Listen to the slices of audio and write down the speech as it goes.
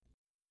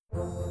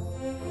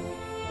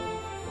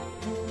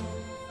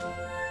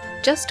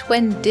Just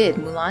when did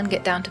Mulan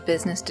get down to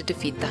business to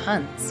defeat the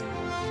Huns?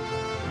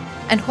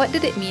 And what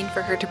did it mean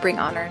for her to bring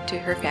honor to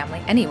her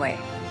family anyway?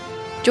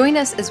 Join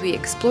us as we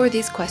explore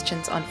these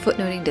questions on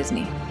Footnoting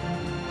Disney.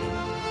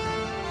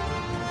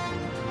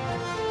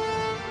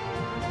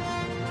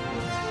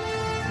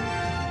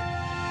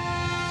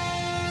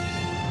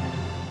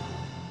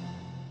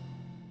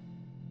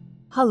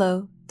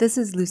 Hello, this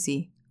is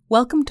Lucy.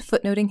 Welcome to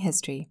Footnoting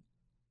History.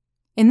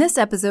 In this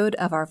episode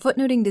of our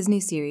Footnoting Disney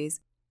series,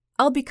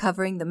 I'll be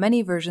covering the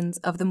many versions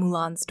of the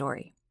Mulan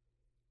story.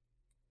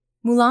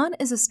 Mulan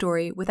is a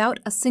story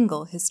without a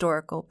single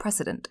historical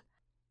precedent.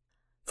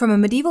 From a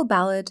medieval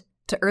ballad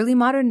to early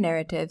modern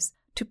narratives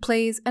to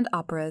plays and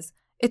operas,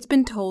 it's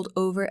been told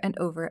over and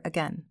over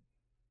again.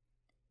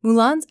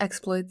 Mulan's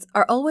exploits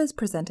are always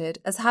presented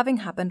as having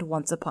happened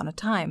once upon a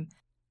time,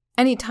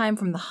 any time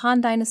from the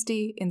Han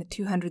Dynasty in the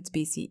 200s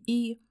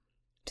BCE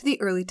to the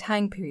early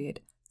Tang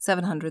period,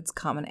 700s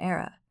Common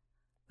Era.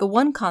 The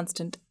one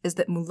constant is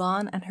that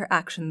Mulan and her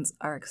actions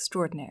are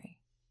extraordinary.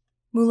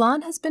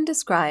 Mulan has been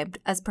described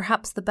as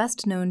perhaps the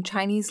best-known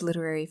Chinese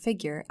literary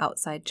figure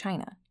outside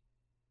China.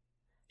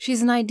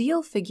 She's an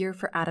ideal figure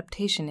for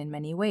adaptation in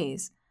many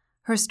ways.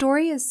 Her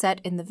story is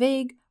set in the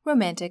vague,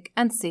 romantic,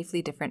 and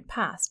safely different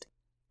past,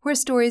 where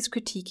stories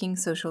critiquing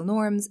social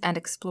norms and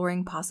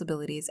exploring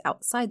possibilities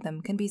outside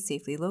them can be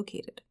safely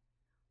located.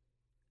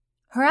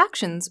 Her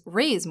actions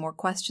raise more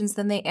questions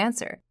than they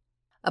answer,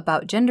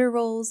 about gender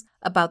roles,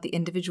 about the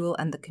individual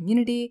and the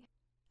community,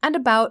 and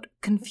about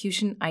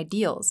Confucian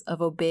ideals of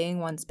obeying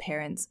one's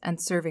parents and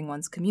serving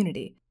one's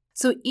community,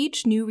 so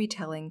each new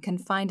retelling can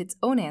find its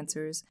own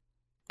answers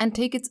and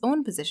take its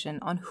own position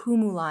on who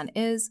Mulan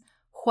is,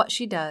 what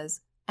she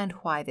does, and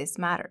why this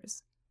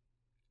matters.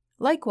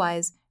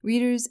 Likewise,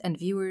 readers and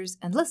viewers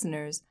and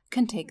listeners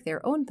can take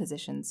their own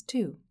positions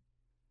too.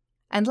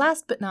 And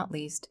last but not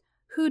least,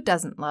 who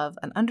doesn't love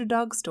an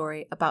underdog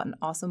story about an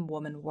awesome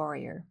woman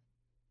warrior?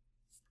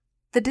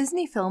 The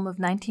Disney film of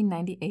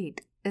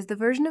 1998 is the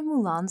version of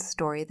Mulan's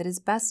story that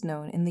is best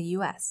known in the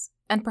US,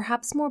 and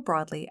perhaps more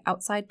broadly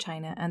outside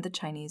China and the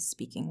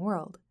Chinese-speaking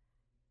world.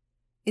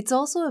 It's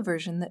also a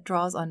version that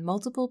draws on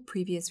multiple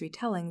previous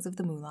retellings of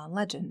the Mulan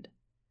legend.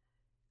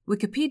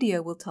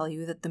 Wikipedia will tell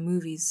you that the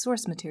movie's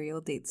source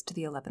material dates to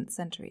the 11th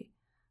century,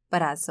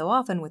 but as so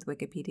often with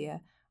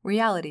Wikipedia,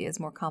 reality is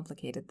more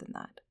complicated than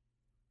that.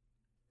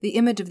 The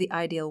image of the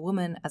ideal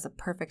woman as a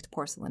perfect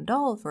porcelain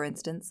doll, for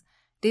instance,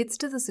 dates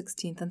to the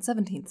 16th and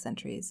 17th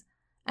centuries,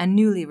 and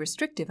newly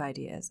restrictive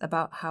ideas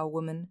about how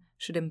women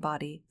should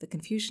embody the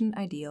Confucian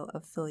ideal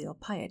of filial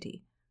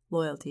piety,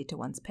 loyalty to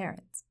one's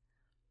parents.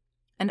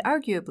 And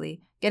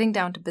arguably, getting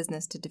down to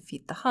business to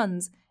defeat the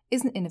Huns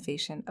is an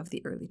innovation of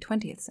the early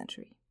 20th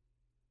century.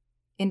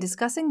 In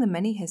discussing the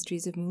many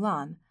histories of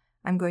Mulan,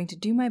 I'm going to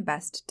do my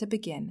best to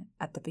begin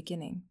at the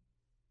beginning.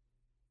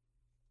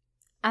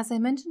 As I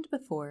mentioned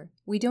before,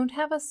 we don't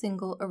have a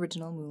single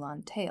original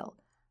Mulan tale,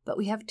 but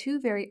we have two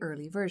very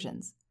early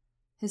versions.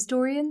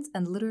 Historians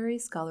and literary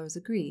scholars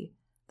agree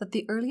that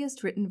the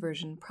earliest written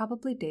version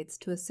probably dates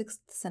to a 6th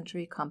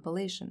century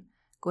compilation,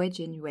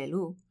 Guijin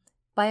Yuelu,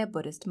 by a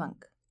Buddhist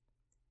monk.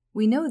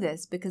 We know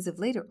this because of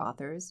later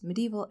authors,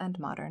 medieval and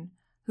modern,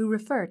 who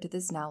refer to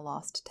this now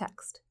lost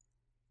text.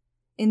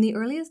 In the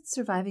earliest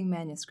surviving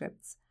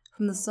manuscripts,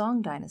 from the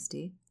Song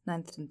dynasty,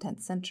 9th and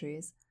 10th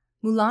centuries,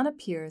 Mulan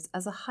appears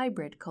as a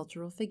hybrid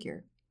cultural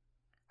figure.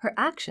 Her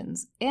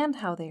actions, and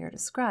how they are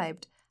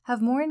described, have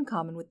more in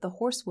common with the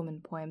horsewoman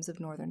poems of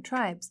northern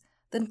tribes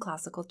than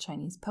classical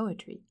Chinese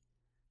poetry.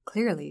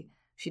 Clearly,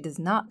 she does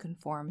not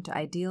conform to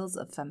ideals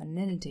of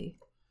femininity.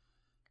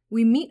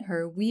 We meet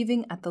her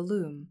weaving at the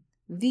loom,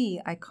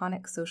 the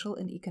iconic social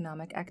and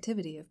economic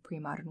activity of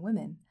pre-modern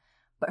women,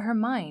 but her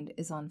mind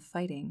is on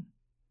fighting.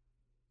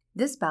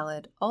 This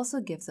ballad also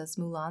gives us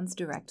Mulan's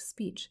direct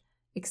speech,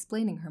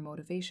 explaining her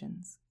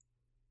motivations.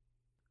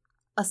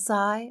 A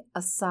sigh,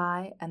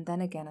 and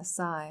then again a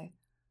sigh.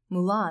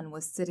 Mulan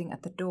was sitting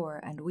at the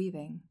door and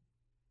weaving.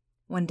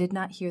 One did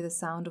not hear the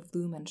sound of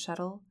loom and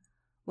shuttle,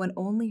 one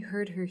only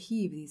heard her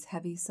heave these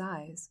heavy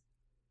sighs.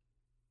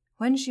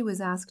 When she was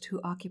asked who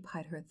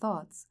occupied her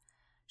thoughts,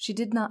 she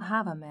did not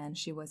have a man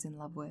she was in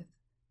love with.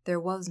 There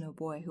was no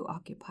boy who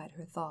occupied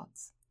her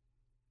thoughts.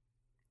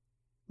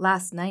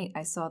 Last night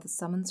I saw the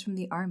summons from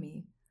the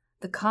army.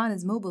 The Khan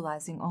is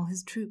mobilizing all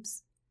his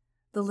troops.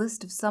 The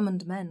list of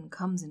summoned men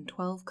comes in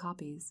 12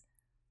 copies.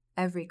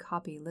 Every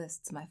copy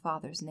lists my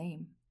father's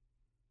name.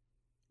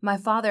 My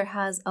father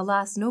has,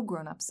 alas, no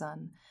grown-up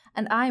son,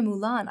 and I,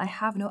 Mulan, I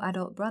have no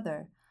adult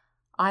brother.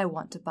 I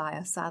want to buy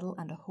a saddle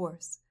and a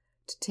horse,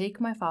 to take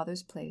my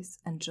father's place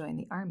and join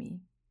the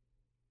army.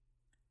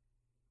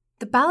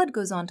 The ballad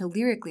goes on to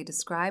lyrically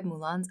describe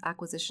Mulan's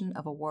acquisition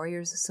of a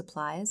warrior's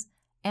supplies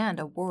and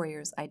a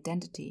warrior's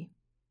identity.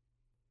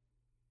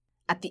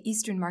 At the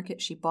eastern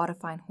market she bought a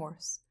fine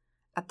horse.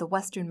 At the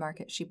western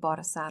market she bought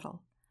a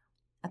saddle.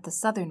 At the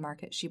southern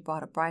market she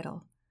bought a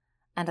bridle.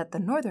 And at the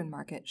northern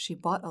market she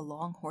bought a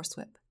long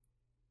horsewhip.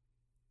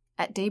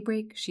 At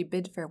daybreak she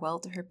bid farewell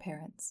to her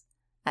parents.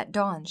 At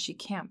dawn she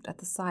camped at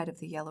the side of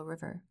the Yellow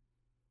River.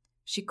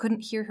 She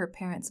couldn't hear her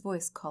parents'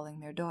 voice calling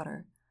their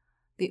daughter.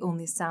 The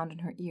only sound in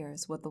her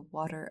ears was the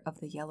water of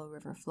the Yellow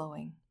River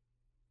flowing.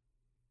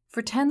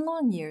 For 10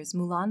 long years,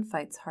 Mulan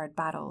fights hard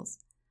battles.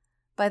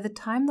 By the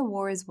time the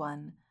war is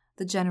won,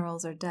 the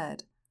generals are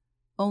dead.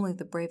 Only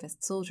the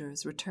bravest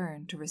soldiers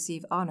return to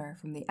receive honor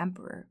from the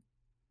emperor.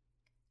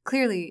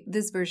 Clearly,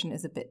 this version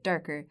is a bit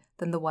darker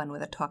than the one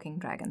with a talking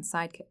dragon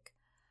sidekick.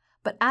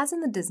 But as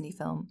in the Disney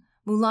film,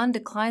 Mulan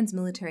declines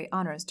military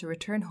honors to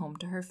return home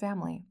to her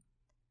family.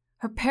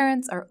 Her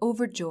parents are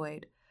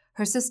overjoyed.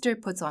 Her sister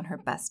puts on her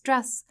best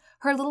dress.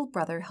 Her little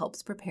brother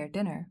helps prepare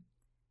dinner.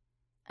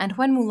 And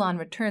when Mulan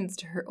returns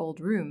to her old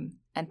room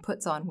and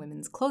puts on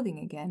women's clothing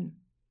again,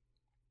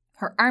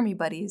 her army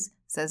buddies,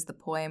 says the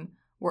poem,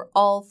 were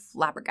all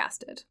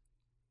flabbergasted.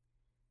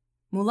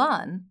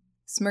 Mulan,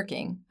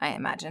 smirking, I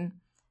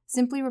imagine,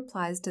 simply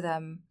replies to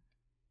them,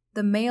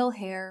 "The male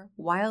hare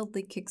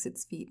wildly kicks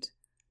its feet.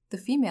 The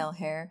female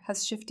hare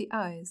has shifty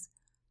eyes.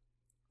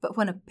 But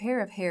when a pair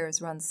of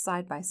hares runs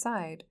side by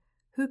side,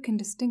 who can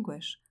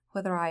distinguish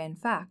whether I in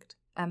fact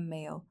am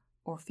male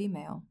or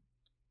female?"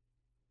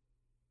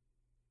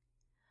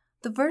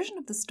 The version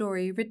of the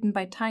story written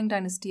by Tang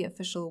Dynasty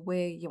official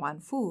Wei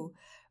Yuanfu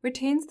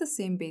retains the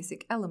same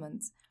basic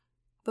elements,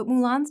 but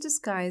Mulan's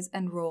disguise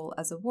and role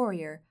as a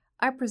warrior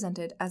are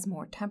presented as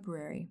more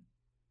temporary.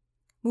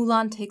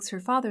 Mulan takes her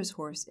father's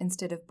horse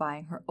instead of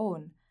buying her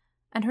own,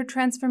 and her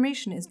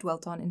transformation is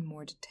dwelt on in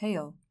more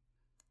detail.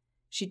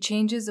 She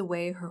changes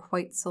away her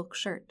white silk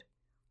shirt.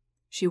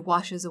 She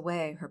washes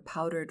away her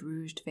powdered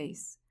rouged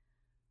face.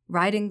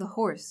 Riding the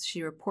horse,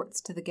 she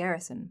reports to the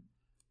garrison.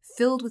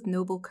 Filled with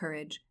noble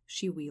courage,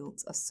 she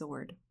wields a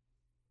sword.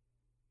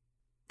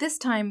 This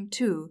time,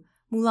 too,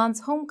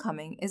 Mulan's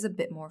homecoming is a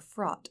bit more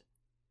fraught.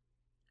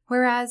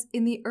 Whereas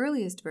in the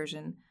earliest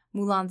version,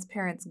 Mulan's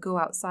parents go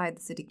outside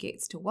the city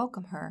gates to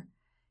welcome her,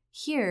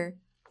 here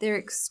their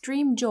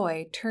extreme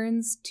joy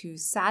turns to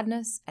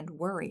sadness and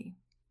worry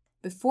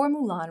before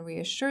Mulan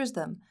reassures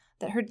them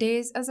that her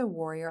days as a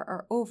warrior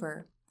are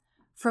over.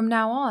 From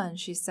now on,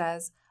 she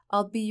says,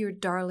 I'll be your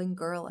darling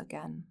girl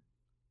again.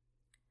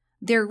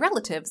 Their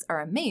relatives are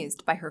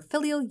amazed by her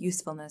filial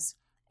usefulness,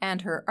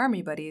 and her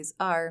army buddies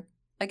are,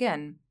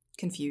 again,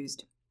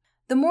 confused.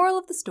 The moral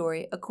of the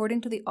story,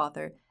 according to the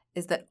author,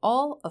 is that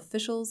all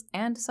officials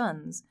and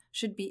sons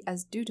should be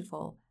as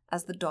dutiful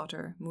as the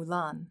daughter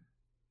Mulan.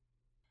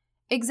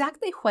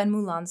 Exactly when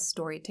Mulan's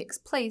story takes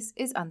place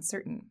is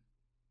uncertain.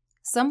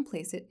 Some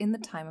place it in the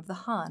time of the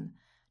Han,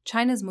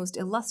 China's most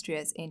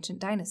illustrious ancient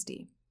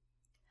dynasty.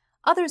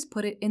 Others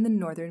put it in the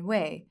Northern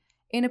Wei,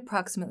 in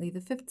approximately the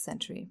 5th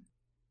century.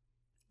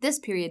 This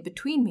period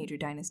between major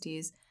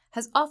dynasties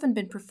has often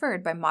been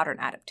preferred by modern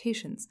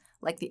adaptations,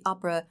 like the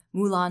opera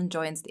Mulan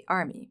Joins the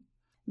Army.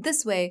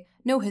 This way,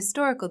 no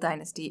historical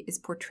dynasty is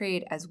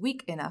portrayed as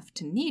weak enough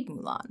to need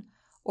Mulan,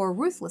 or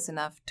ruthless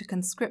enough to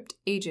conscript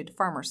aged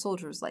farmer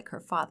soldiers like her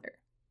father.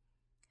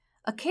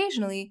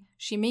 Occasionally,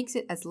 she makes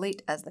it as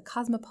late as the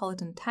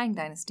cosmopolitan Tang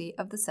dynasty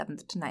of the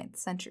 7th to 9th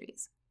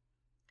centuries.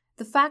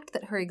 The fact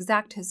that her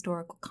exact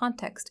historical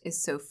context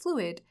is so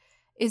fluid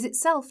is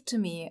itself, to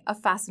me, a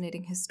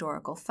fascinating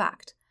historical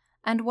fact,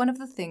 and one of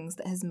the things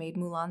that has made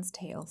Mulan's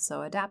tale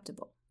so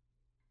adaptable.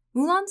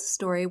 Mulan's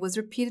story was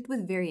repeated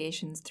with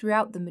variations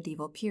throughout the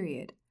medieval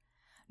period.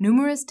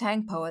 Numerous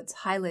Tang poets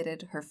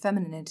highlighted her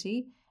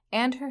femininity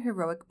and her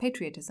heroic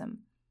patriotism,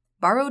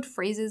 borrowed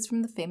phrases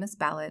from the famous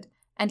ballad,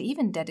 and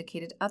even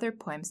dedicated other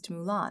poems to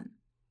Mulan.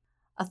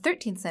 A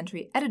 13th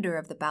century editor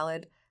of the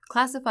ballad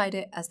classified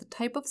it as the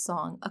type of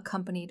song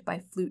accompanied by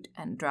flute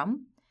and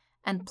drum,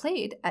 and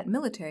played at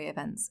military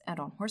events and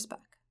on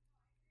horseback.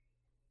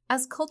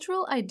 As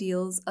cultural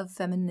ideals of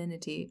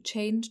femininity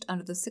changed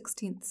under the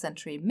 16th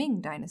century Ming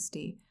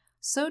dynasty,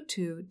 so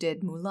too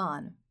did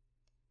Mulan.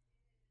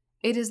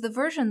 It is the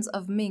versions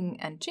of Ming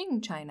and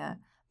Qing China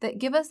that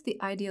give us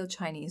the ideal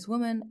Chinese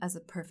woman as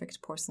a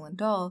perfect porcelain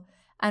doll,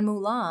 and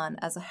Mulan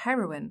as a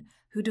heroine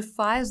who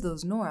defies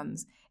those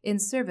norms in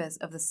service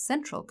of the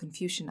central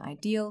Confucian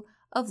ideal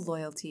of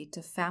loyalty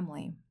to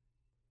family.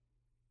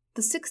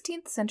 The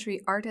 16th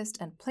century artist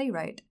and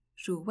playwright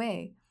Zhu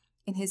Wei,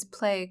 in his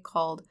play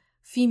called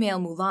Female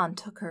Mulan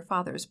Took Her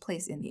Father's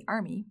Place in the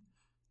Army,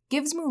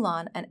 gives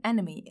Mulan an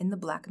enemy in the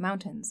Black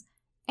Mountains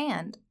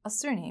and a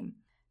surname.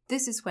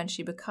 This is when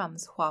she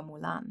becomes Hua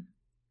Mulan.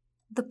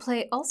 The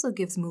play also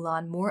gives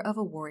Mulan more of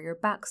a warrior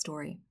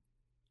backstory.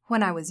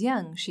 When I was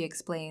young, she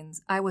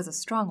explains, I was a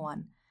strong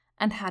one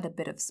and had a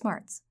bit of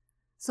smarts,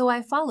 so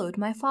I followed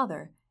my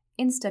father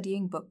in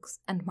studying books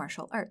and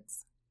martial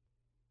arts.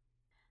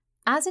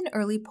 As in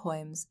early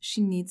poems,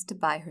 she needs to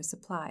buy her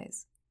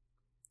supplies.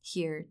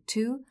 Here,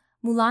 too,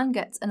 Mulan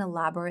gets an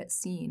elaborate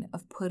scene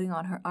of putting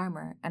on her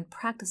armor and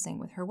practicing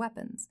with her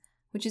weapons,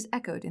 which is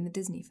echoed in the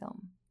Disney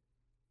film.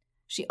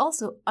 She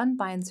also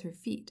unbinds her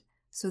feet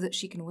so that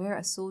she can wear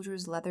a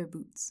soldier's leather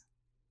boots.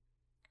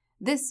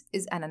 This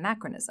is an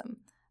anachronism.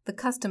 The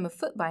custom of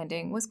foot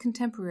binding was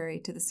contemporary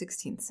to the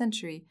 16th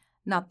century,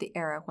 not the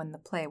era when the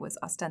play was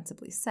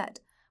ostensibly set,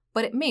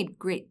 but it made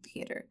great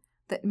theater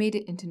that made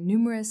it into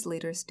numerous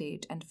later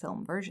stage and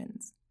film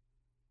versions.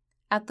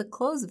 At the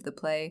close of the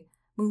play,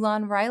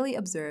 Mulan wryly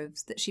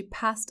observes that she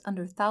passed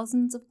under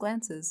thousands of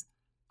glances.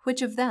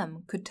 Which of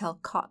them could tell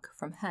cock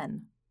from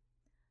hen?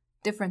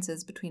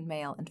 Differences between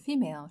male and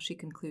female, she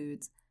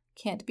concludes,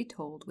 can't be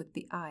told with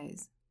the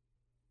eyes.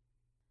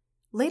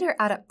 Later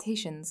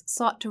adaptations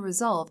sought to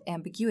resolve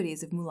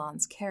ambiguities of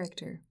Mulan's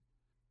character.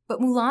 But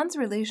Mulan's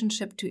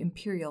relationship to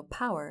imperial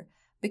power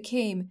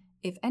became,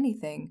 if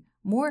anything,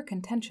 more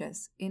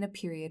contentious in a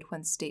period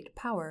when state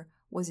power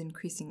was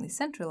increasingly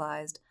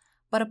centralized,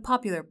 but a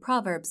popular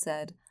proverb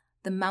said,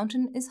 "The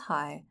mountain is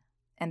high,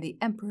 and the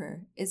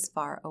emperor is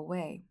far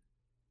away."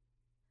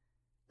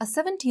 A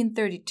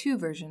 1732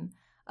 version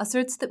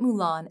asserts that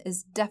Mulan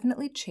is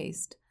definitely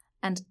chaste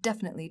and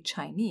definitely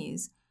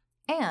Chinese,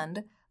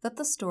 and that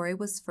the story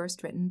was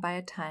first written by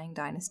a Tang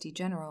dynasty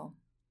general.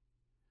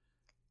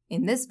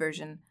 In this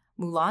version,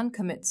 Mulan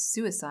commits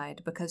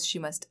suicide because she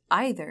must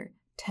either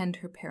tend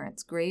her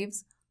parents'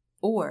 graves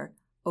or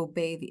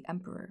obey the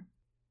emperor.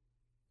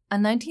 A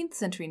 19th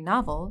century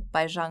novel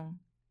by Zhang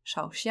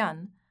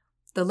Shaoxian,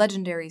 the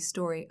legendary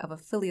story of a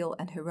filial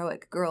and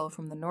heroic girl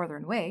from the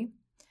Northern Wei,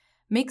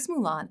 makes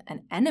Mulan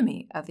an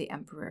enemy of the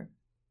emperor.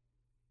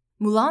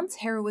 Mulan's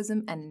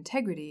heroism and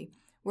integrity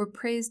were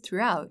praised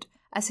throughout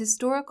as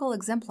historical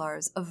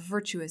exemplars of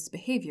virtuous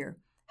behavior,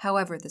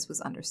 however this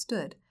was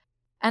understood,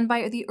 and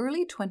by the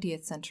early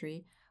 20th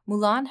century,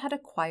 Mulan had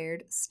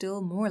acquired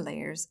still more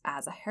layers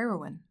as a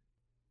heroine.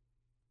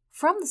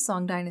 From the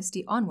Song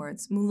dynasty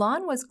onwards,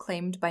 Mulan was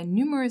claimed by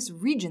numerous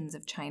regions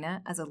of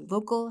China as a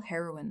local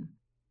heroine.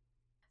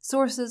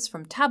 Sources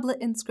from tablet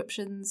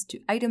inscriptions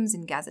to items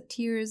in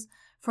gazetteers,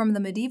 from the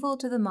medieval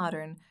to the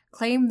modern,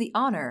 claim the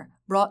honor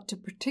brought to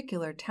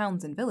particular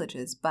towns and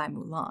villages by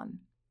Mulan.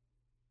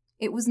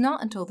 It was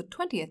not until the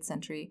 20th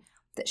century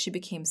that she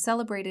became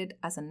celebrated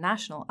as a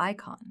national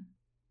icon.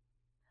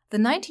 The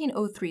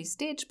 1903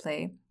 stage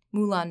play,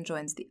 Mulan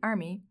Joins the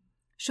Army,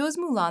 shows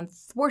Mulan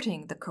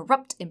thwarting the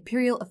corrupt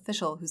imperial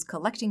official who's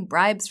collecting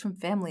bribes from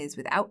families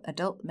without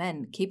adult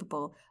men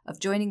capable of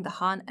joining the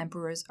Han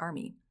Emperor's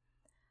army.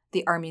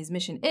 The army's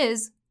mission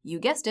is, you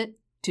guessed it,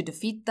 to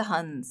defeat the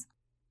Huns.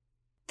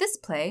 This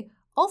play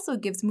also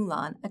gives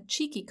Mulan a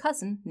cheeky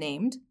cousin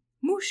named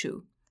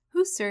Mushu,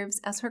 who serves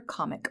as her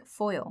comic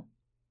foil.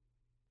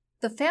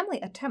 The family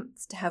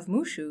attempts to have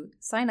Mushu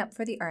sign up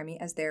for the army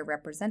as their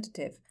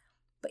representative,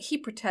 but he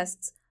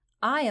protests,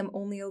 "I am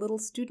only a little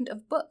student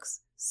of books,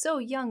 so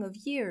young of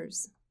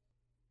years."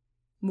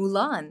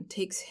 Mulan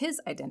takes his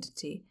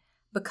identity,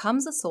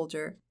 becomes a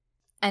soldier,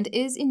 and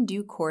is in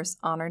due course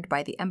honored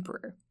by the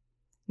emperor.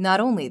 Not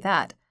only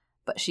that,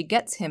 but she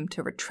gets him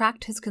to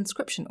retract his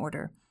conscription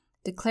order,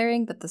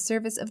 declaring that the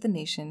service of the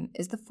nation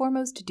is the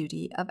foremost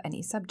duty of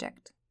any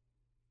subject.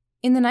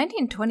 In the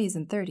 1920s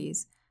and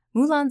 30s,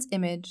 Mulan's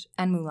image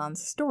and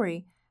Mulan's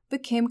story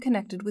became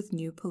connected with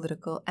new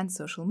political and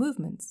social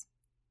movements.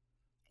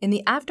 In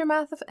the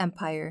aftermath of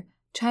empire,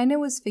 China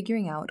was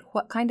figuring out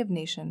what kind of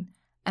nation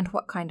and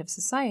what kind of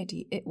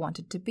society it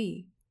wanted to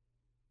be.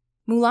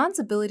 Mulan's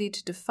ability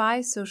to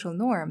defy social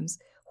norms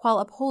while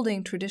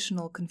upholding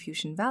traditional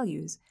Confucian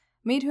values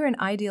made her an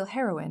ideal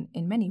heroine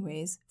in many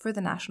ways for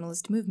the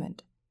nationalist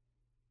movement.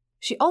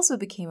 She also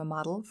became a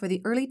model for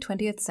the early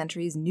 20th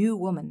century's new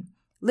woman,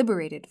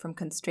 liberated from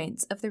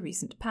constraints of the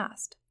recent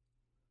past.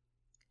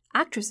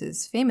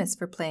 Actresses famous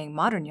for playing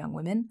modern young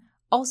women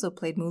also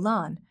played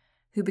Mulan,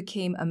 who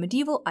became a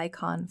medieval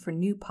icon for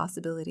new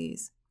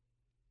possibilities.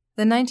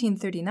 The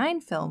 1939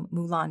 film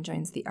Mulan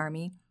Joins the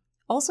Army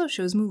also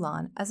shows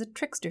Mulan as a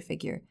trickster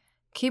figure,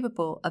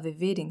 capable of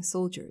evading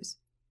soldiers.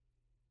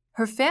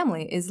 Her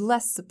family is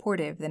less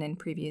supportive than in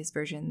previous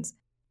versions.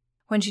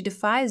 When she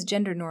defies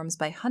gender norms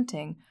by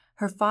hunting,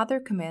 her father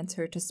commands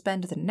her to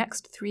spend the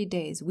next 3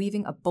 days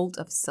weaving a bolt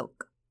of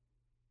silk.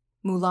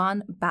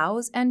 Mulan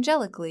bows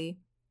angelically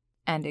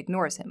and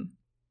ignores him.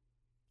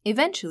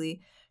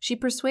 Eventually, she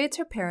persuades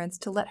her parents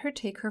to let her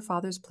take her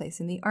father's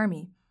place in the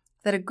army,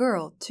 that a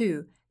girl,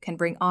 too, can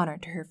bring honor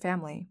to her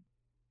family.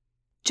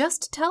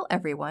 "Just tell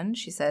everyone,"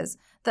 she says,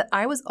 "that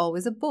I was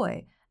always a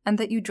boy, and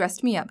that you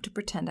dressed me up to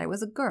pretend I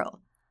was a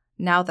girl.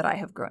 Now that I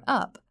have grown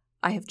up,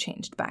 I have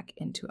changed back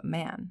into a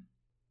man."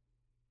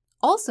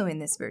 Also in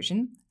this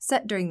version,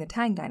 set during the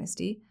Tang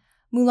dynasty,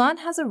 Mulan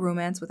has a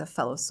romance with a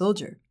fellow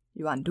soldier,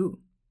 Yuan Du.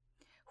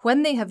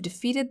 When they have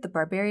defeated the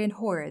barbarian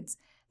hordes,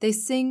 they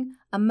sing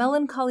a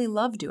melancholy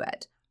love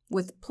duet,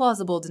 with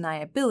plausible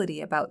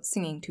deniability about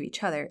singing to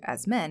each other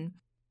as men,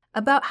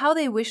 about how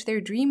they wish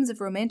their dreams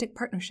of romantic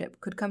partnership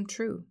could come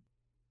true.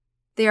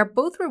 They are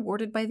both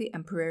rewarded by the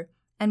emperor,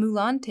 and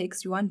Mulan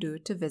takes Yuan Du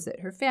to visit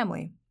her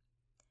family.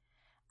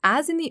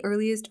 As in the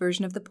earliest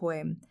version of the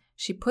poem,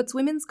 she puts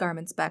women's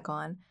garments back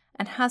on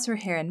and has her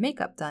hair and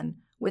makeup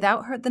done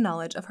without the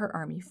knowledge of her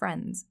army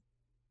friends.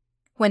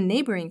 When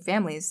neighboring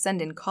families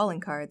send in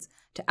calling cards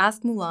to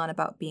ask Mulan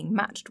about being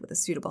matched with a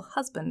suitable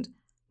husband,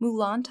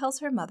 Mulan tells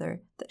her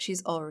mother that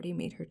she's already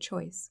made her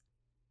choice.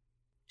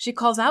 She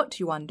calls out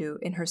to Yuan Du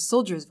in her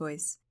soldier's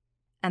voice,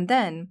 and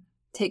then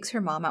takes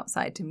her mom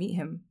outside to meet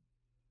him.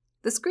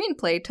 The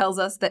screenplay tells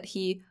us that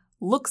he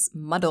looks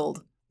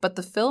muddled but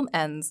the film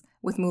ends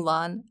with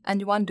Mulan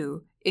and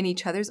Yuandu in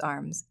each other's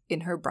arms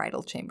in her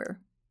bridal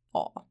chamber.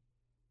 Aw.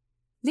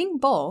 Ling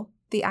Bo,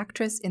 the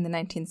actress in the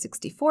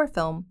 1964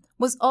 film,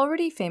 was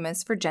already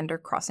famous for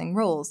gender-crossing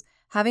roles,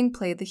 having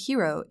played the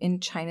hero in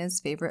China's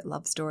favorite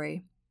love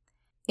story.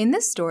 In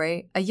this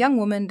story, a young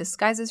woman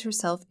disguises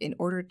herself in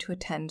order to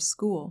attend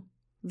school.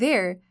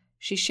 There,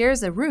 she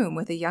shares a room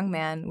with a young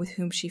man with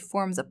whom she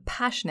forms a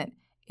passionate,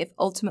 if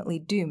ultimately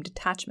doomed,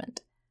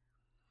 attachment.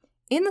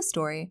 In the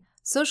story,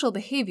 social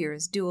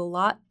behaviors do a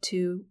lot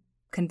to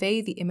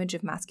convey the image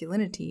of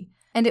masculinity,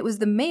 and it was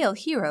the male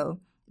hero,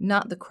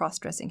 not the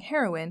cross-dressing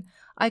heroine,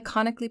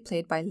 iconically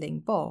played by Ling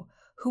Bo,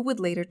 who would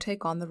later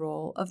take on the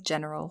role of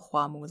General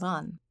Hua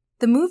Mulan.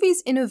 The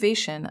movie's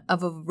innovation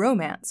of a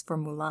romance for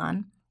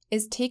Mulan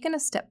is taken a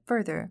step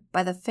further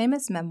by the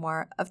famous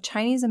memoir of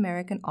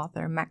Chinese-American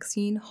author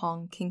Maxine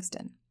Hong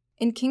Kingston.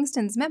 In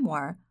Kingston's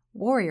memoir,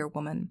 Warrior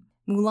Woman,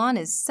 Mulan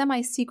is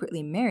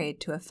semi-secretly married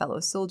to a fellow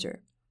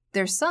soldier.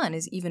 Their son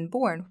is even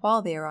born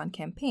while they are on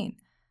campaign,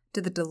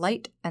 to the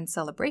delight and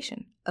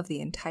celebration of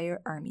the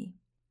entire army.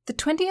 The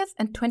 20th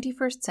and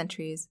 21st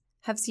centuries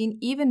have seen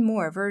even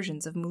more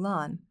versions of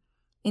Mulan,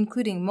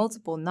 including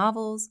multiple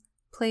novels,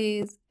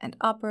 plays, and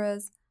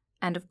operas,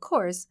 and of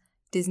course,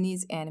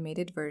 Disney's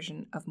animated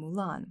version of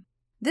Mulan.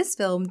 This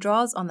film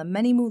draws on the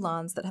many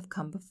Mulans that have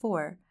come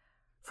before,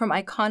 from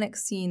iconic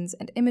scenes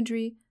and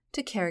imagery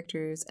to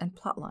characters and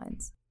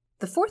plotlines.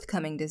 The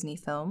forthcoming Disney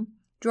film,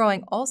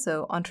 drawing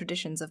also on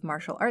traditions of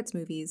martial arts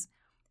movies,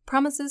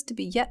 promises to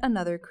be yet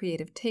another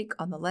creative take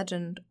on the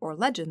legend or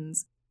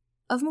legends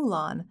of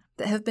Mulan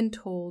that have been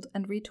told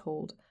and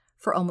retold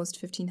for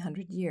almost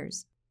 1,500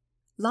 years.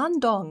 Lan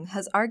Dong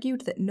has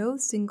argued that no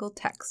single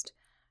text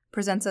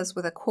presents us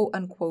with a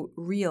quote-unquote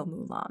real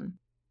Mulan,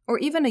 or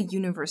even a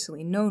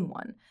universally known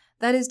one,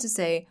 that is to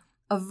say,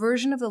 a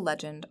version of the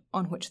legend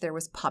on which there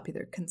was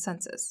popular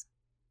consensus.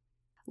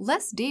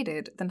 Less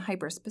dated than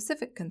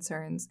hyper-specific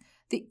concerns,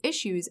 the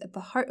issues at the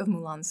heart of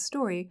Mulan's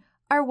story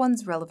are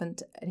ones relevant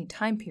to any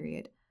time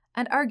period,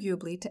 and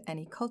arguably to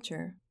any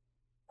culture.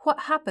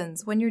 What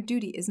happens when your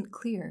duty isn't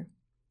clear?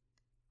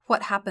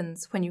 What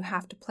happens when you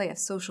have to play a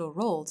social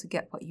role to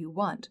get what you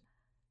want,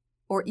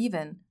 or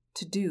even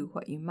to do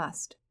what you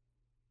must?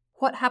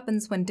 What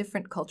happens when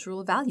different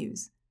cultural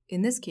values,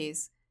 in this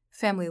case,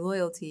 family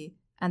loyalty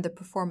and the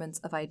performance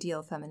of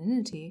ideal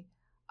femininity,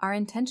 are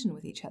in tension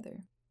with each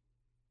other?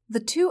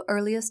 The two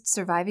earliest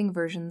surviving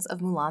versions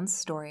of Mulan's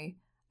story,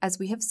 as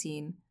we have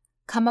seen,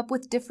 come up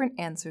with different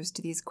answers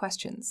to these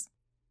questions.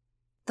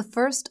 The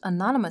first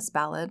anonymous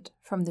ballad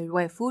from the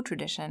Yuefu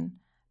tradition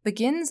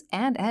begins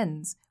and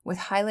ends with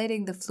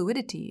highlighting the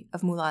fluidity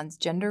of Mulan's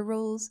gender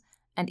roles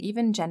and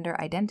even gender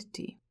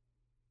identity.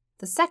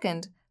 The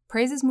second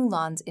praises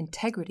Mulan's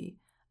integrity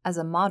as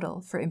a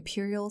model for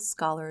imperial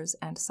scholars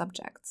and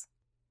subjects.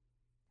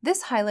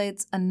 This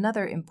highlights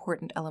another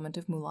important element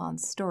of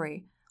Mulan's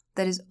story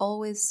that is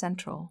always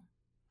central.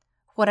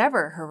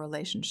 Whatever her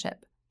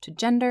relationship to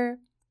gender,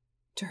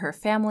 to her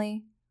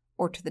family,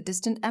 or to the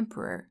distant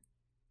emperor,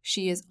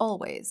 she is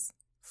always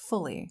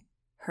fully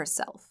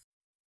herself.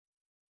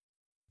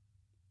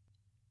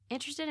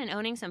 Interested in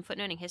owning some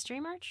Footnoting History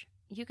merch?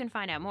 You can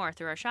find out more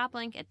through our shop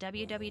link at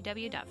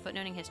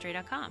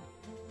www.footnotinghistory.com.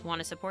 Want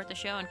to support the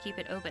show and keep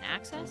it open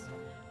access?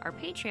 Our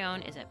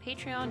Patreon is at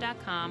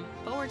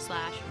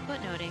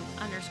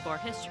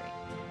patreon.com/footnoting_history.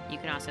 You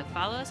can also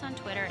follow us on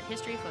Twitter at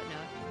History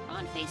Footnote, or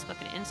on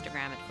Facebook and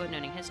Instagram at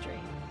Footnoting History.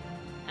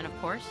 And of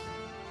course,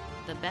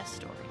 the best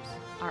stories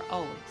are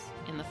always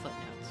in the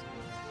footnotes.